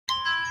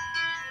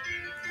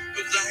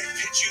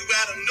hits you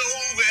out of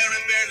nowhere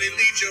and barely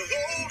leaves you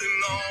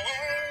holding on.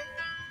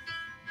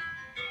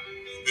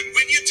 And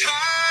when you're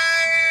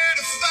tired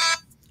of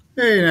fighting.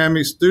 Hey,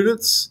 NAMI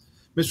students,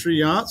 Mr.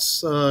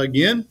 Yance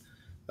again.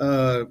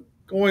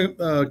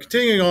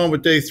 Continuing on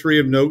with day 3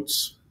 of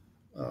notes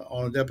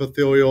on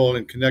epithelial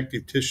and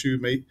connective tissue,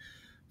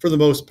 for the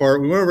most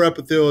part. We went over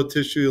epithelial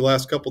tissue the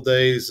last couple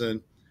days,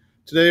 and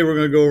today we're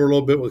going to go over a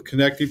little bit with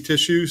connective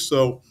tissue.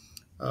 So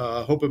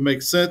I hope it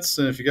makes sense,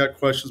 and if you got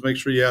questions, make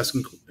sure you ask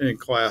in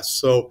class.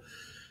 So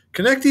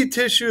connective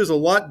tissue is a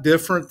lot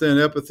different than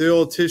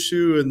epithelial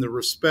tissue in the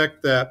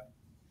respect that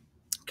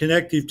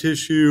connective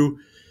tissue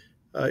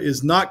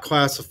is not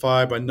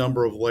classified by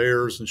number of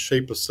layers and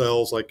shape of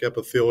cells like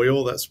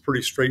epithelial. That's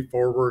pretty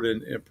straightforward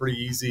and pretty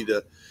easy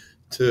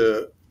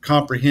to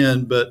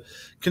comprehend. But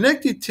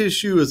connective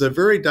tissue is a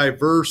very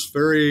diverse,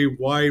 very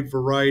wide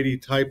variety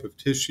type of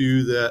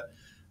tissue that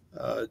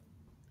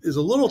is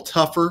a little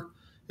tougher.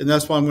 And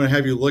that's why I'm going to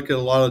have you look at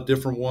a lot of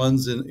different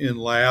ones in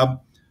lab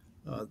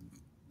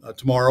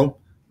tomorrow,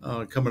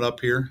 coming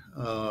up here.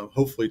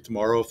 Hopefully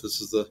tomorrow, if this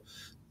is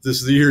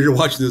the year you're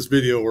watching this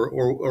video,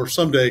 or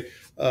someday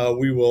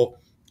we will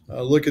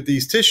look at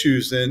these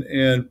tissues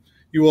and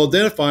you will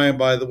identify them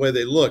by the way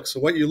they look. So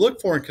what you look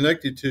for in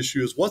connective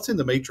tissue is what's in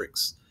the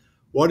matrix,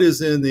 what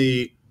is in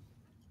the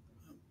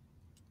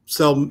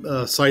cell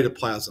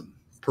cytoplasm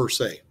per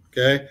se.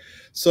 Okay,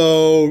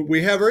 so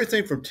we have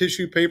everything from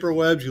tissue paper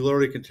webs, you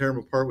literally can tear them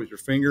apart with your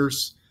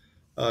fingers,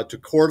 to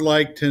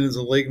cord-like tendons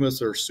and ligaments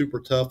that are super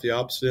tough, the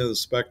opposite end of the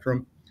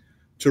spectrum,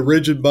 to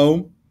rigid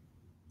bone,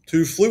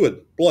 to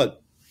fluid, blood.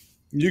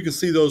 You can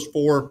see those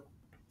 4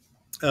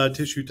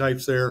 tissue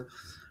types there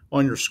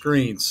on your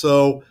screen.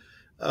 So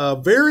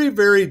very,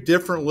 very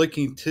different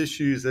looking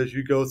tissues as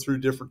you go through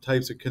different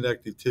types of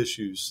connective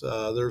tissues.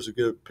 There's a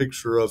good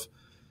picture of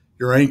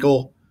your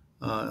ankle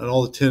and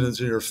all the tendons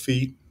in your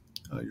feet,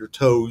 your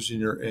toes and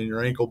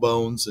your ankle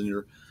bones and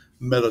your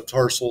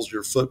metatarsals,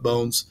 your foot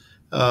bones.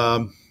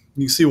 You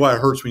can see why it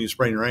hurts when you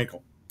sprain your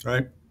ankle,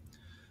 right?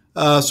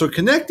 So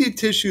connective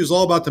tissue is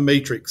all about the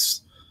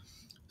matrix.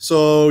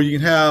 So you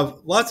can have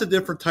lots of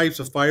different types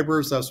of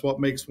fibers. That's what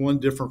makes one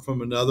different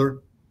from another.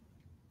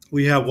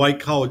 We have white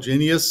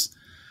collagenous,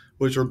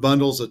 which are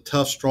bundles of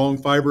tough, strong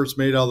fibers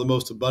made out of the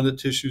most abundant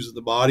tissues of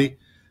the body.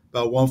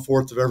 About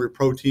 1/4 of every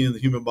protein in the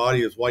human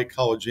body is white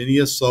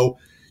collagenous. So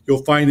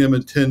you'll find them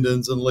in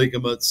tendons and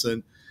ligaments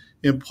and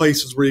in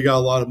places where you got a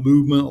lot of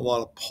movement, a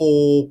lot of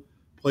pull,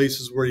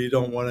 places where you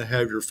don't want to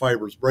have your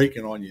fibers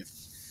breaking on you.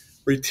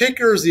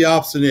 Reticular is the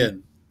opposite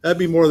end. That'd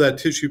be more of that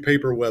tissue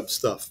paper web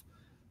stuff,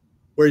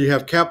 where you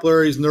have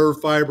capillaries,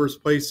 nerve fibers,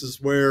 places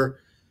where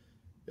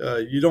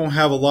you don't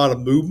have a lot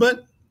of movement,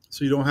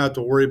 so you don't have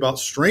to worry about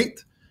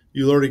strength.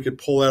 You literally could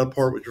pull that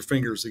apart with your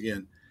fingers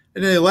again.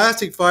 And then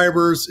elastic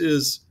fibers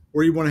is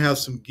where you want to have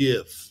some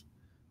give.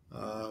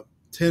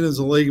 Tendons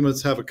and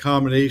ligaments have a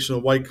combination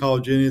of white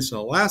collagenous and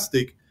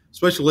elastic,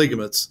 especially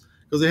ligaments,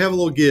 because they have a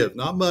little give,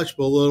 not much,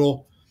 but a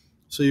little.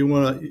 So you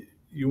want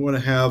to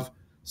have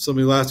some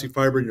elastic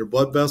fiber in your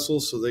blood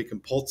vessels so they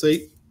can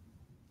pulsate,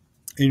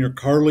 in your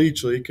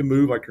cartilage so it can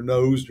move, like your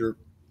nose, your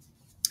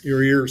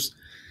ears,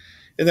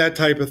 and that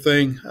type of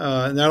thing.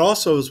 And that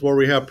also is where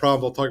we have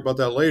problems, I'll talk about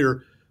that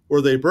later,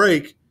 where they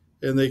break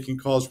and they can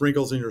cause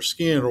wrinkles in your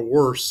skin, or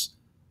worse,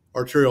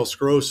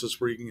 arteriosclerosis,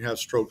 where you can have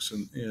strokes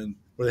and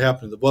what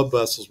happened in the blood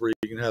vessels, where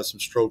you can have some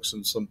strokes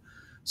and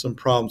some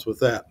problems with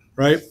that,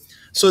 right?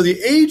 So the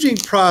aging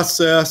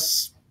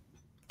process,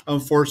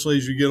 unfortunately,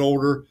 as you get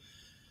older,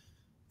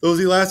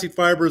 those elastic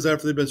fibers,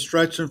 after they've been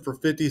stretching for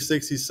 50,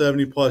 60,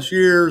 70 plus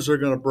years, are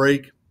going to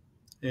break,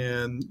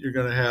 and you're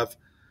going to have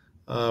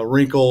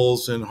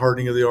wrinkles and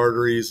hardening of the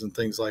arteries and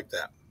things like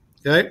that.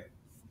 Okay?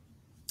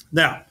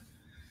 Now,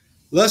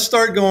 let's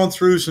start going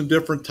through some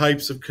different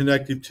types of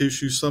connective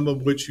tissue, some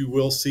of which you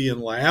will see in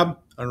lab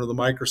under the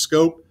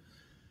microscope.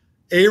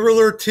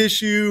 Areolar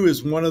tissue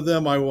is one of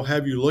them I will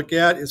have you look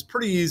at. It's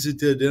pretty easy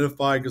to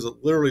identify because it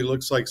literally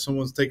looks like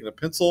someone's taken a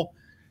pencil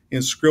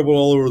and scribbled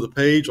all over the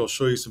page. I'll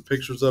show you some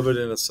pictures of it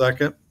in a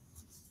second.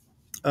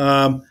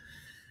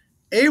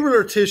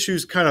 Areolar tissue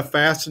is kind of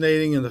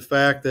fascinating in the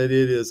fact that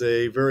it is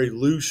a very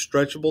loose,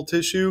 stretchable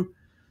tissue.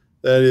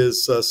 That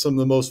is some of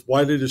the most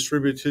widely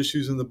distributed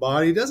tissues in the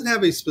body. It doesn't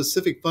have a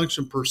specific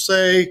function per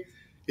se.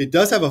 It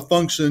does have a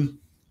function,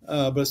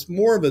 but it's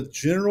more of a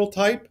general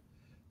type.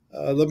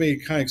 Let me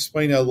kind of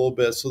explain that a little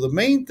bit. So the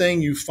main thing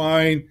you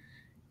find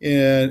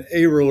in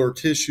areolar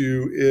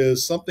tissue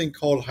is something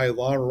called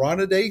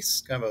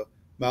hyaluronidase, kind of a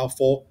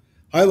mouthful.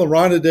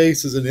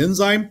 Hyaluronidase is an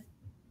enzyme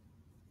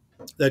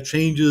that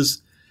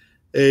changes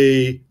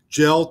a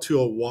gel to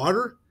a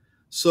water.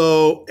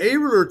 So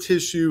areolar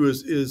tissue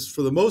is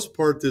for the most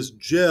part this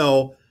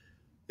gel,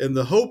 and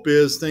the hope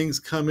is things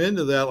come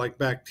into that like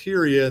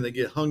bacteria and they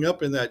get hung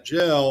up in that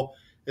gel,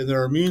 and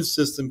their immune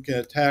system can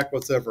attack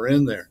what's ever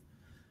in there.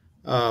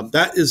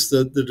 That is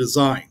the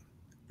design.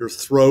 Your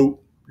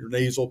throat, your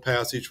nasal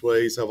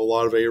passageways have a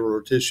lot of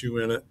areolar tissue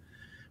in it.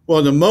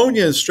 Well,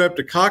 pneumonia and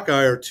streptococci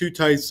are 2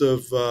 types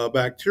of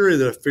bacteria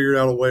that have figured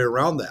out a way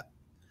around that.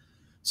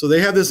 So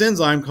they have this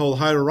enzyme called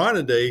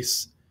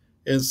hyaluronidase,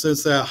 and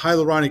since that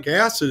hyaluronic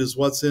acid is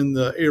what's in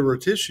the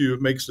aortic tissue,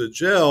 it makes it a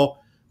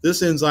gel.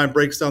 This enzyme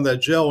breaks down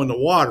that gel into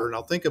water.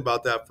 Now think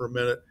about that for a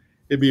minute.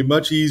 It'd be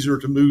much easier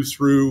to move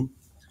through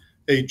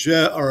a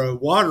gel or a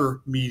water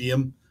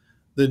medium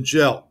than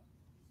gel.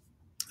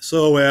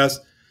 So as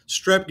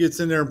strep gets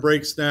in there and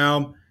breaks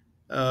down,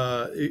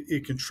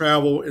 it can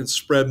travel and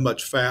spread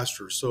much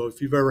faster. So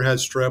if you've ever had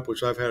strep,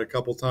 which I've had a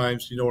couple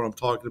times, you know what I'm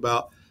talking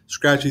about.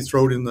 Scratchy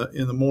throat in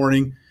the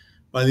morning.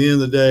 By the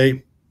end of the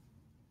day,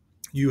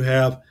 you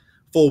have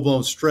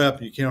full-blown strep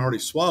and you can't hardly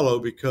swallow,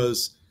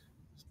 because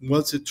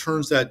once it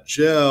turns that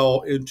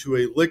gel into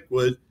a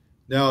liquid,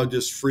 now it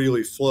just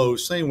freely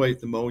flows. Same way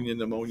with pneumonia.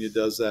 Pneumonia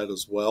does that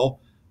as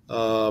well.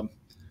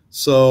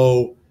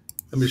 So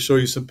let me show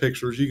you some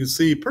pictures. You can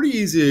see pretty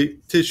easy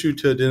tissue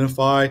to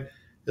identify.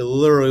 It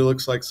literally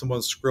looks like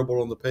someone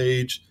scribbled on the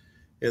page,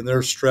 and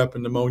there's strep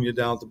and pneumonia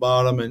down at the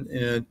bottom.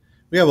 And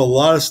we have a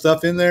lot of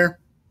stuff in there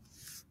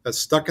that's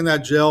stuck in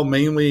that gel,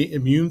 mainly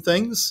immune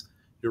things,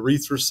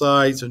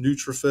 erythrocytes and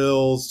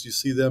neutrophils. You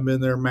see them in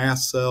there,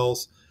 mast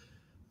cells,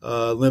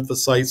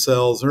 lymphocyte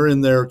cells. They're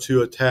in there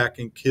to attack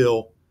and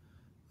kill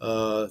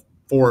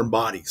foreign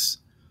bodies.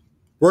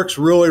 Works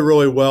really,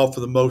 really well for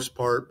the most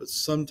part, but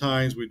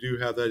sometimes we do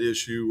have that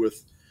issue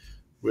with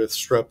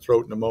strep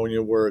throat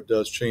pneumonia where it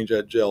does change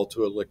that gel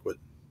to a liquid.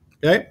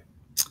 Okay.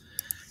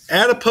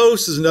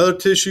 Adipose is another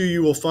tissue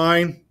you will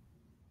find.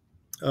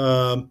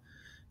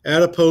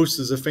 Adipose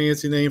is a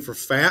fancy name for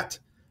fat.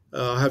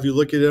 Have you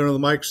look at it under the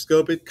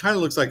microscope? It kind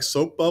of looks like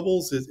soap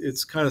bubbles.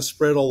 It's kind of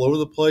spread all over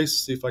the place.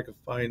 See if I can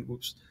find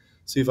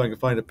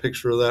a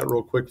picture of that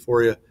real quick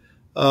for you.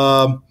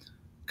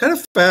 Kind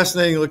of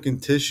fascinating looking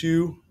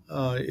tissue.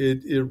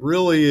 It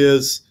really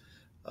is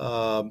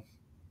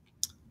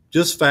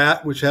just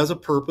fat, which has a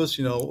purpose.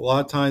 You know, a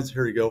lot of times,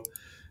 here you go.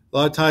 A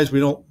lot of times we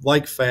don't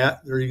like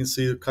fat. There you can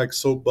see like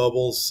soap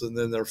bubbles, and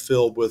then they're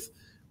filled with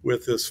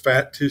this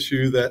fat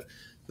tissue that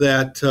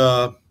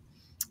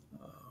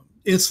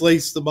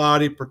insulates the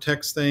body,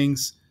 protects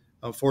things.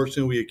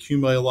 Unfortunately, we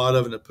accumulate a lot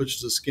of it, and it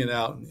pushes the skin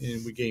out,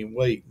 and we gain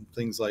weight and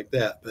things like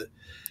that. But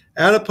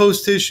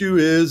adipose tissue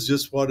is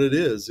just what it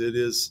is. It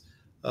is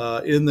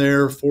in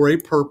there for a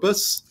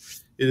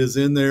purpose. It is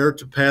in there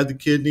to pad the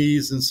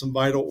kidneys and some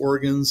vital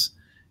organs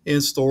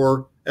and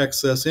store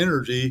excess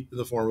energy in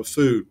the form of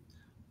food.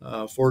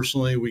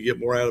 Fortunately, we get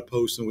more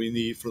adipose than we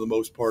need for the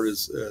most part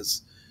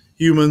as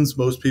humans.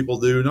 Most people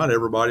do, not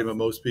everybody, but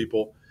most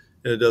people.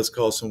 And it does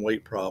cause some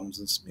weight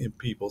problems in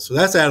people. So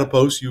that's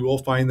adipose. You will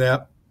find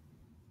that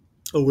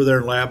over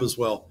there in lab as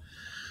well.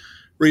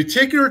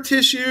 Reticular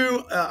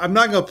tissue, I'm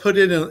not going to put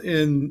it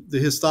in the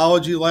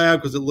histology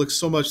lab because it looks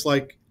so much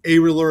like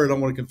areolar. I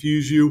don't want to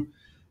confuse you.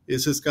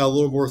 It's just got a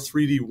little more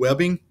 3D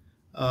webbing.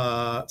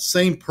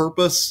 Same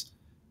purpose,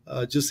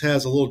 just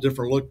has a little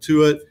different look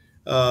to it.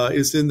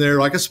 It's in there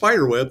like a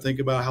spider web.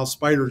 Think about how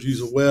spiders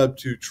use a web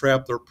to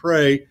trap their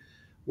prey.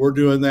 We're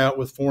doing that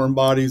with foreign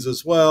bodies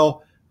as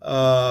well.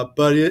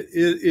 But it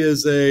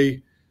is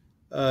a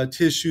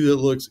tissue that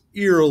looks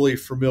eerily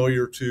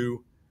familiar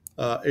to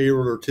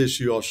areolar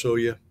tissue. I'll show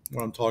you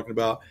what I'm talking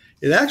about.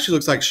 It actually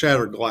looks like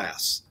shattered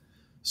glass.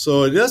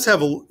 So it does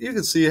have you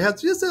can see it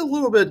has just a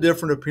little bit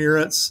different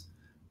appearance,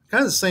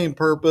 kind of the same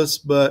purpose,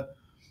 but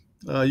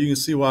you can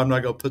see why I'm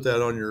not going to put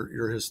that on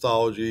your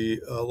histology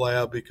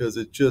lab, because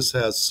it just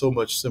has so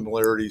much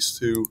similarities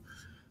to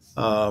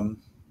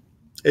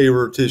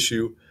areolar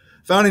tissue.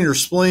 Found in your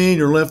spleen,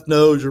 your lymph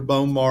nodes, your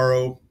bone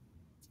marrow.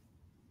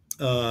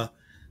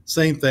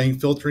 Same thing,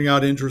 filtering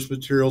out injurious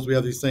materials. We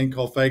have these things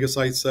called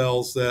phagocyte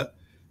cells that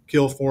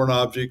kill foreign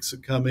objects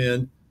that come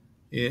in,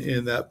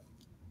 and that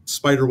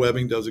spider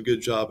webbing does a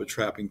good job of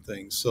trapping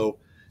things. So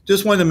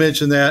just wanted to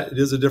mention that. It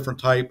is a different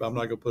type. I'm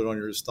not going to put it on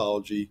your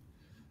histology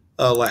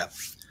lab.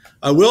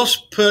 I will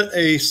put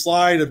a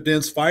slide of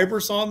dense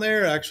fibers on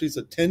there. Actually, it's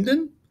a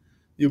tendon.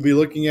 You'll be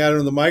looking at it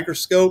in the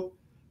microscope.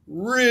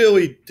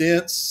 Really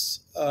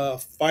dense,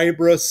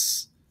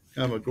 fibrous,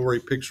 kind of a gory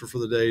picture for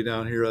the day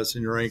down here. That's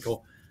in your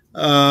ankle.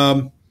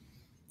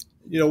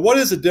 What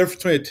is the difference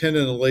between a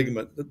tendon and a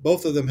ligament?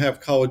 Both of them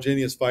have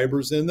collagenous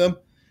fibers in them.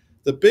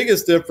 The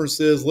biggest difference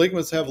is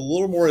ligaments have a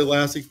little more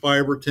elastic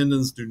fiber.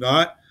 Tendons do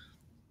not.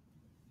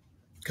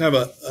 Kind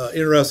of an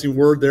interesting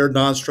word there,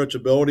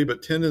 non-stretchability,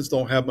 but tendons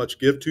don't have much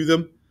give to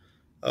them.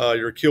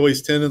 Your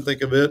Achilles tendon,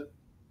 think of it.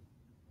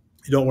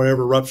 You don't want to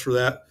ever rupture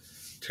that.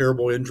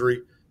 Terrible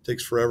injury.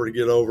 Takes forever to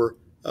get over.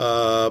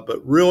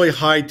 But really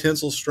high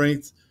tensile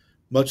strength,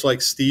 much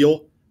like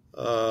steel.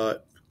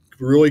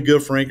 Really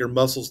good for anchoring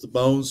muscles to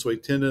bone. So a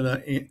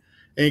tendon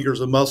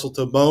anchors a muscle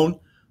to bone.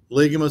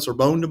 Ligaments are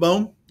bone to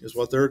bone is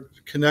what they're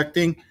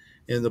connecting.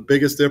 And the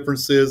biggest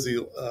difference is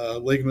the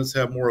ligaments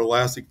have more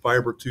elastic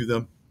fiber to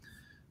them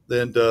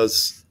than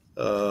does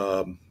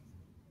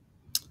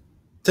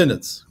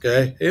tendons.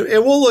 Okay.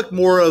 And we'll look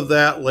more of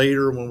that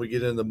later when we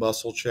get into the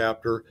muscle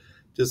chapter.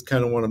 Just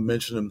kind of want to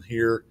mention them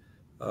here.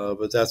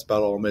 But that's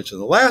about all I'll mention.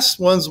 The last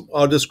ones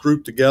I'll just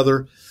group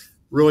together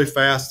really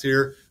fast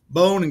here.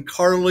 Bone and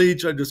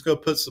cartilage, I'm just going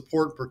to put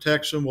support and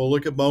protection. We'll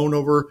look at bone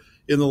over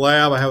in the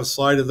lab. I have a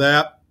slide of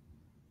that.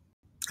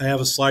 I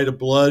have a slide of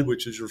blood,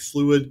 which is your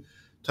fluid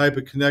type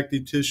of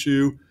connective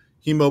tissue.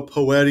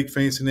 Hemopoietic,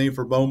 fancy name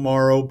for bone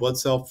marrow, blood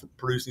cell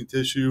producing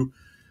tissue.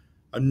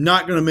 I'm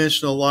not going to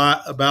mention a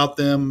lot about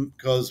them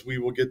because we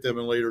will get them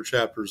in later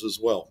chapters as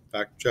well.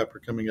 Fact chapter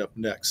coming up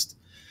next.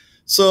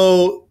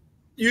 So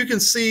you can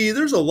see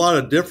there's a lot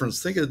of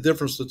difference. Think of the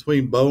difference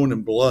between bone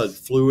and blood,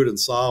 fluid and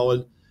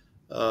solid.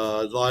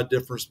 A lot of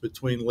difference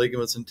between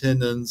ligaments and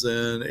tendons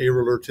and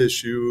areolar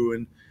tissue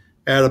and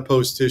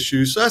adipose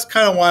tissue. So that's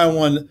kind of why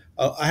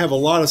I have a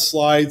lot of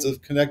slides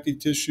of connective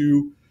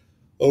tissue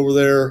over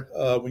there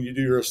when you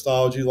do your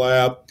histology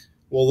lab.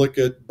 We'll look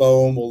at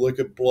bone, we'll look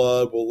at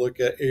blood, we'll look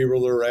at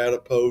areolar,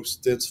 adipose,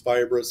 dense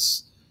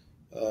fibrous.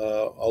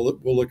 We'll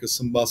look at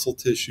some muscle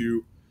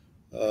tissue.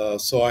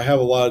 So I have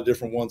a lot of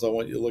different ones I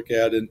want you to look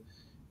at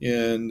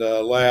in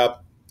lab.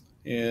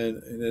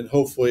 And then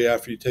hopefully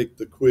after you take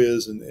the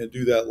quiz and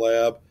do that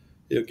lab,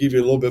 it'll give you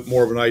a little bit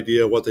more of an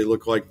idea of what they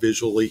look like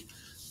visually,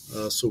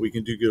 so we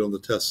can do good on the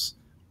tests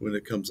when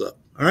it comes up.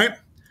 All right.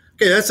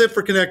 Okay, that's it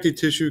for connective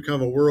tissue,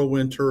 kind of a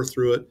whirlwind tour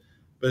through it.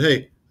 But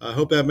hey, I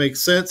hope that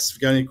makes sense. If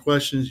you got any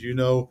questions, you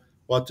know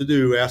what to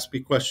do. Ask me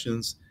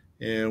questions,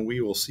 and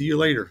we will see you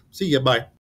later. See you. Bye.